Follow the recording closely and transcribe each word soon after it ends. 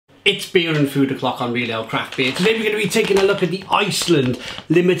It's Beer and Food O'Clock on Real Ale Craft Beer. Today we're going to be taking a look at the Iceland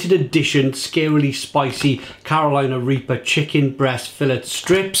limited edition Scarily spicy Carolina Reaper chicken breast fillet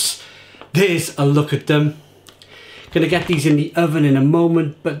strips. There's a look at them. Going to get these in the oven in a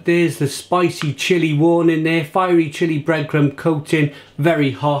moment, but there's the spicy chili warning there, fiery chili breadcrumb coating,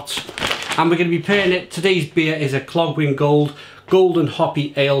 very hot. And we're going to be pairing it. Today's beer is a Clogwyn Golden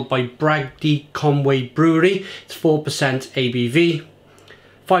Hoppy Ale by Bragdy Conwy Brewery. It's 4% ABV.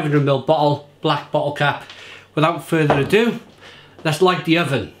 500ml bottle, black bottle cap. Without further ado, let's light the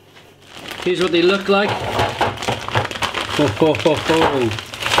oven. Here's what they look like. Ho, ho, ho, ho.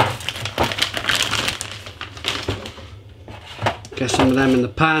 Get some of them in the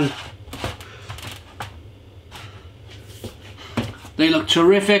pan. They look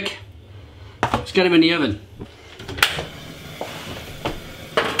terrific. Let's get them in the oven.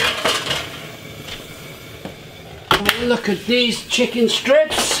 Look at these chicken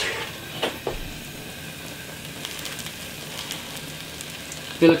strips.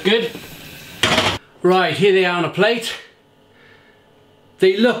 They look good. Right, here they are on a plate.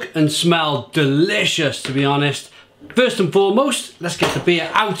 They look and smell delicious, to be honest. First and foremost, let's get the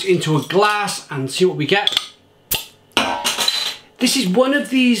beer out into a glass and see what we get. This is one of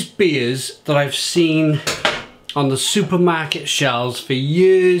these beers that I've seen on the supermarket shelves for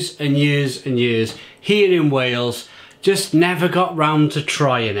years and years and years here in Wales. Just never got round to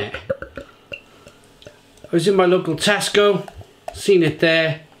trying it. I was in my local Tesco, seen it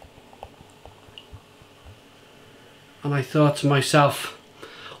there, and I thought to myself,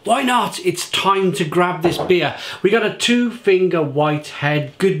 why not? It's time to grab this beer. We got a 2-finger white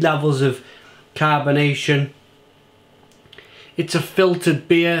head, good levels of carbonation. It's a filtered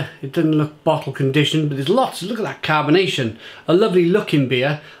beer. It doesn't look bottle conditioned, but there's lots. Look at that carbonation. A lovely looking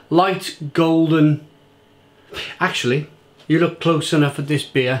beer, light golden. Actually, you look close enough at this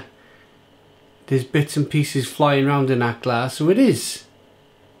beer, there's bits and pieces flying around in that glass, so it is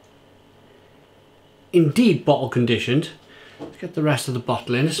indeed bottle conditioned. Let's get the rest of the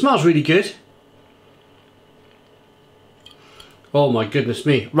bottle in. It smells really good. Oh my goodness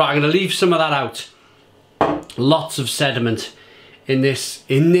me. Right, I'm going to leave some of that out. Lots of sediment in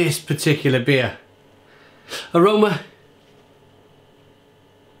this particular beer. Aroma,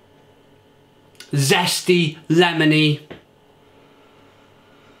 zesty, lemony,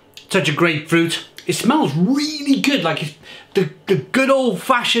 touch of grapefruit. It smells really good, like it's the good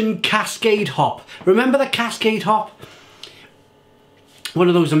old-fashioned Cascade hop. Remember the Cascade hop? One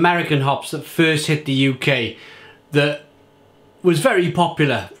of those American hops that first hit the UK that was very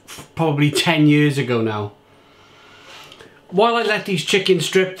popular probably 10 years ago now. While I let these chicken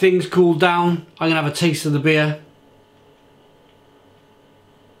strip things cool down, I'm going to have a taste of the beer.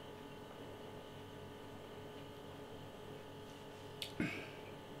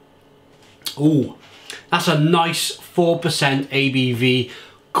 Oh, that's a nice 4% ABV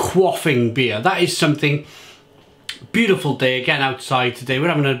quaffing beer. That is something. Beautiful day again outside today. We're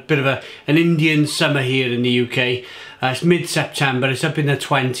having a bit of an Indian summer here in the UK. It's mid-September, it's up in the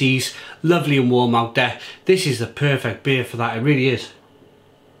 20s. Lovely and warm out there. This is the perfect beer for that, it really is.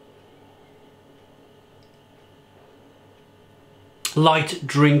 Light,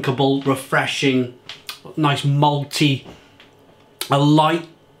 drinkable, refreshing, nice malty, a light,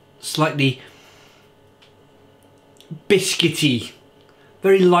 slightly biscuity,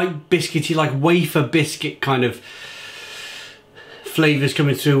 very light biscuity, like wafer biscuit kind of flavours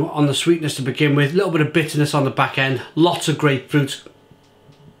coming through on the sweetness to begin with. A little bit of bitterness on the back end, lots of grapefruit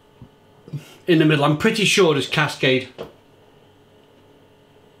in the middle. I'm pretty sure it's Cascade.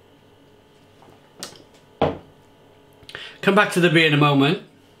 Come back to the beer in a moment.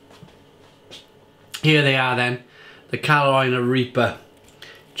 Here they are then, the Carolina Reaper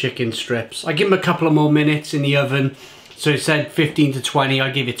chicken strips. I give them a couple of more minutes in the oven. So it said 15 to 20,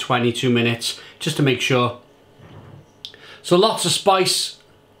 I give it 22 minutes just to make sure. So lots of spice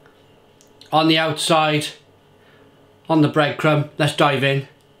on the outside, on the breadcrumb. Let's dive in.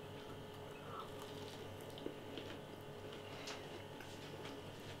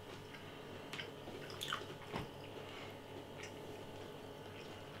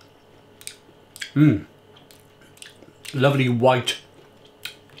 Lovely white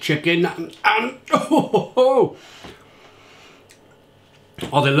chicken and oh,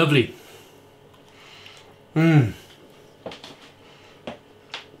 they're lovely.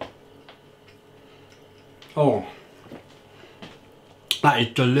 Oh, that is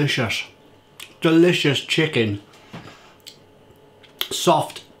delicious. Delicious chicken.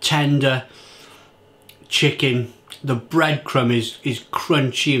 Soft, tender chicken. The breadcrumb is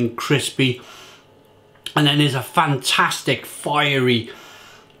crunchy and crispy. And then there's a fantastic fiery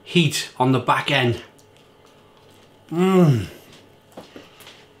heat on the back end. Mmm.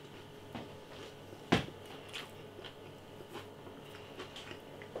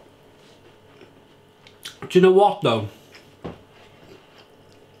 Do you know what though?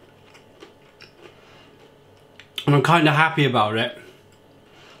 And I'm kind of happy about it.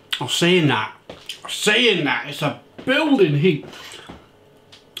 I'm saying that, it's a building heat.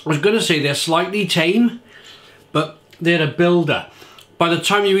 I was going to say they're slightly tame, but they're a builder. By the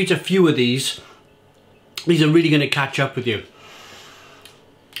time you eat a few of these are really going to catch up with you.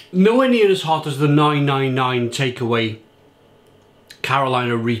 Nowhere near as hot as the 999 takeaway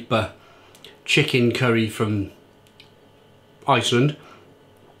Carolina Reaper chicken curry from Iceland.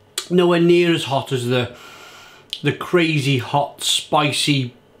 Nowhere near as hot as the crazy hot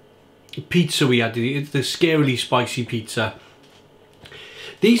spicy pizza we had, the Scarily spicy pizza.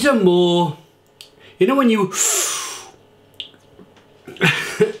 These are more, you know, when you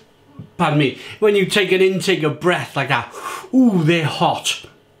pardon me, when you take an intake of breath like that, ooh, they're hot.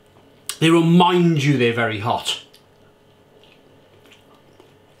 They remind you they're very hot.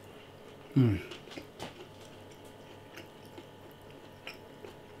 Mm.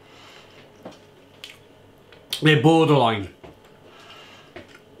 They're borderline.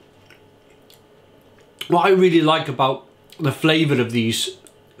 What I really like about the flavour of these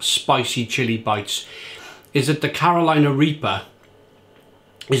spicy chili bites is that the Carolina Reaper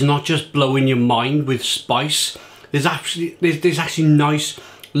is not just blowing your mind with spice. There's actually nice,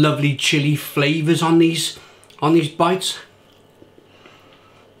 lovely chili flavours on these bites.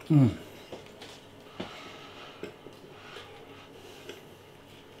 Mm.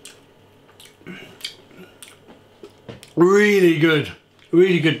 Really good,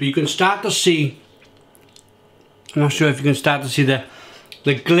 really good. But you can start to see, I'm not sure if you can start to see the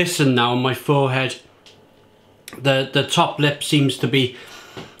glisten now on my forehead. The top lip seems to be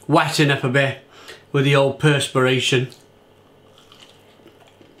wetting up a bit with the old perspiration.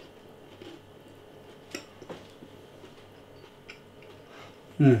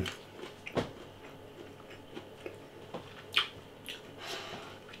 Mm.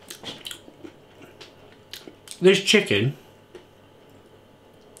 This chicken,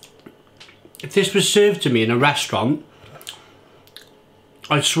 if this was served to me in a restaurant,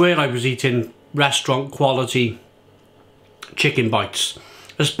 I'd swear I was eating restaurant quality chicken bites,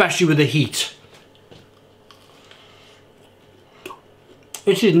 especially with the heat.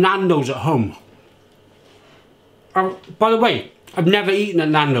 This is Nando's at home. By the way, I've never eaten at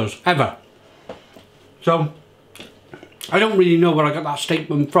Nando's, ever. So, I don't really know where I got that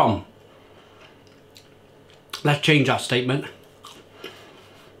statement from. Let's change that statement.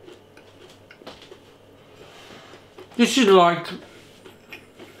 This is like,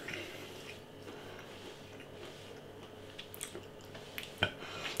 I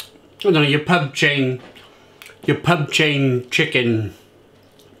don't know, your pub chain chicken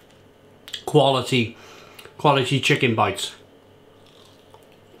quality chicken bites.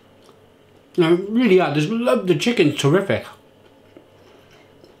 No, really, yeah, the chicken's terrific.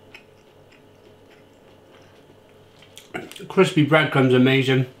 Crispy breadcrumbs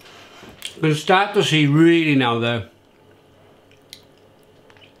amazing. You can start to see really now the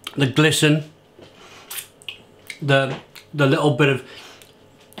glisten, the little bit of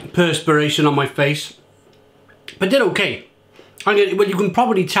perspiration on my face, but they're okay. Well, you can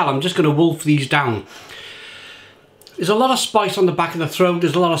probably tell I'm just going to wolf these down. There's a lot of spice on the back of the throat,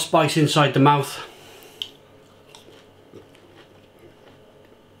 there's a lot of spice inside the mouth.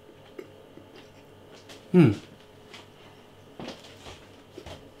 Hmm.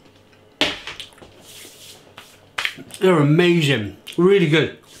 They're amazing, really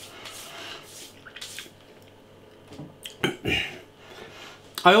good.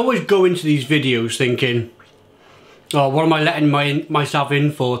 I always go into these videos thinking, oh, what am I letting myself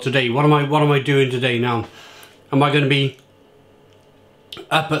in for today? What am I doing today now? Am I going to be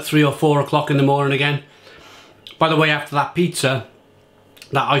up at 3 or 4 o'clock in the morning again? By the way, after that pizza,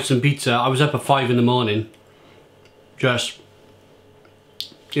 that Iceland pizza, I was up at 5 in the morning, just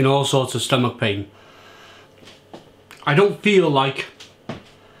in all sorts of stomach pain. I don't feel like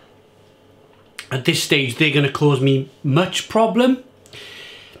at this stage they're going to cause me much problem.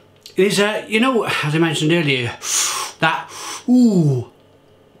 It is, you know, as I mentioned earlier, that, ooh,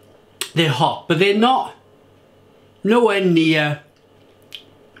 they're hot, but they're not nowhere near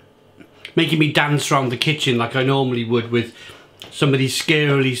making me dance around the kitchen like I normally would with some of these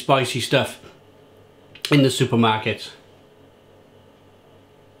scarily spicy stuff in the supermarket.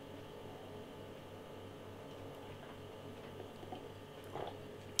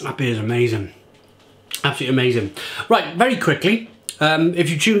 That beer is amazing. Absolutely amazing. Right, very quickly, If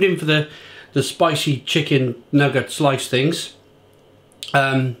you tuned in for the spicy chicken nugget slice things,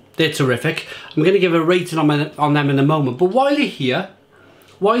 they're terrific. I'm going to give a rating on them in a moment. But while you're here,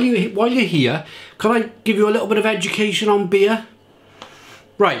 can I give you a little bit of education on beer?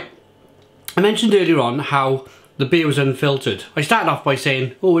 Right. I mentioned earlier on how the beer was unfiltered. I started off by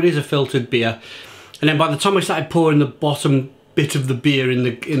saying, oh, it is a filtered beer. And then by the time I started pouring the bottom bit of the beer in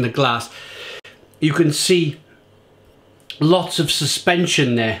the glass, you can see lots of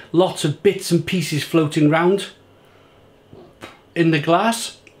suspension there. Lots of bits and pieces floating around in the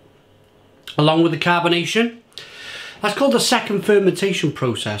glass, along with the carbonation. That's called the second fermentation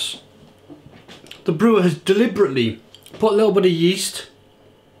process. The brewer has deliberately put a little bit of yeast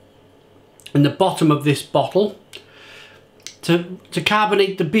in the bottom of this bottle to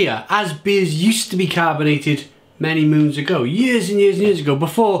carbonate the beer, as beers used to be carbonated many moons ago, years and years and years ago,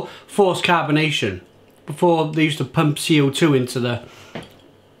 before forced carbonation, before they used to pump CO2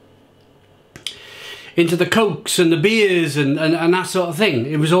 into the cokes and the beers and that sort of thing.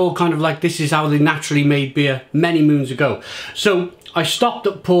 It was all kind of like, this is how they naturally made beer many moons ago. So I stopped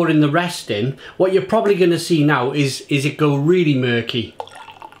at pouring the rest in. What you're probably going to see now is it go really murky.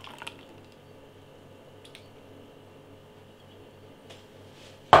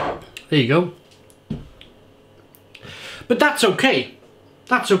 There you go. But that's okay.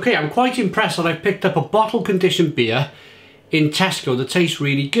 That's okay. I'm quite impressed that I've picked up a bottle conditioned beer in Tesco that tastes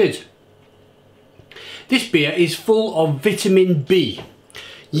really good. This beer is full of vitamin B.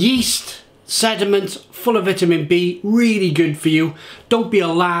 Yeast, sediment, full of vitamin B, really good for you. Don't be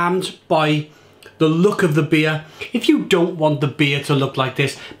alarmed by the look of the beer. If you don't want the beer to look like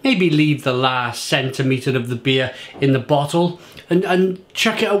this, maybe leave the last centimetre of the beer in the bottle and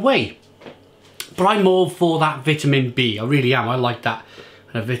chuck it away. But I'm all for that vitamin B. I really am. I like that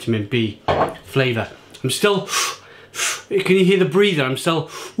vitamin B flavour. I'm still... Can you hear the breathing? I'm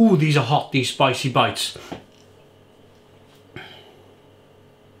still... Ooh, these are hot, these spicy bites.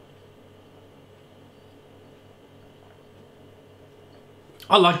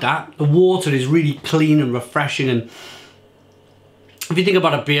 I like that. The water is really clean and refreshing. And if you think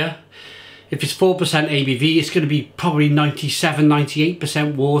about a beer, if it's 4% ABV, it's going to be probably 97,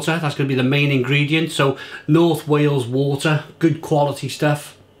 98% water. That's going to be the main ingredient. So North Wales water, good quality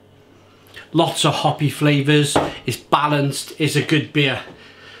stuff. Lots of hoppy flavours. It's balanced. It's a good beer.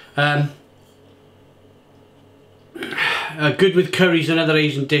 Good with curries and other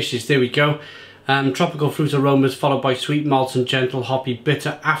Asian dishes. There we go. Tropical fruit aromas followed by sweet malts and gentle hoppy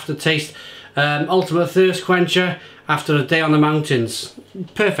bitter aftertaste. Ultimate thirst quencher after a day on the mountains.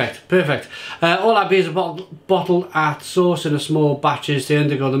 Perfect, perfect. All our beers are bottled at source in a small batches. They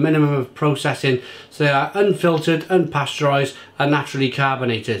undergo the minimum of processing, so they are unfiltered, unpasteurised and naturally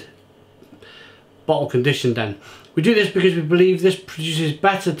carbonated. Bottle conditioned then. We do this because we believe this produces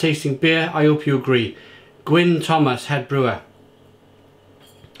better tasting beer. I hope you agree. Gwyn Thomas, head brewer.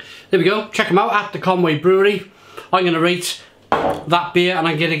 There we go. Check them out at the Conwy Brewery. I'm going to rate that beer and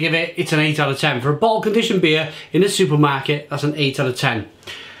I'm going to give it, it's an 8 out of 10. For a bottle conditioned beer in a supermarket, that's an 8 out of 10.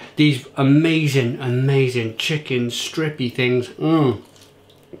 These amazing, amazing chicken strippy things.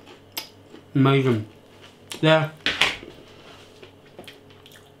 Amazing. Yeah.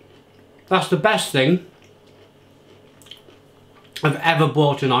 That's the best thing I've ever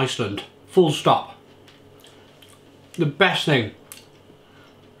bought in Iceland. Full stop. The best thing.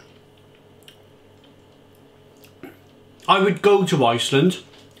 I would go to Iceland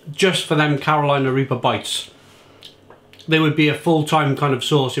just for them Carolina Reaper bites. They would be a full-time kind of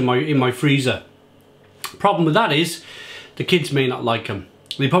sauce in my freezer. Problem with that is the kids may not like them.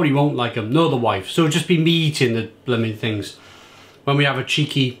 They probably won't like them, nor the wife. So it'll just be me eating the blooming things. When we have a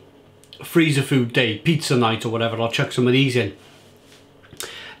cheeky freezer food day, pizza night or whatever, I'll chuck some of these in.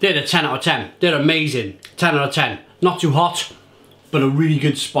 They're a 10 out of 10. They're amazing. 10 out of 10. Not too hot, but a really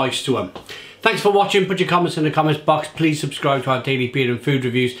good spice to them. Thanks for watching. Put your comments in the comments box. Please subscribe to our daily beer and food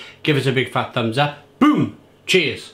reviews. Give us a big fat thumbs up. Boom! Cheers.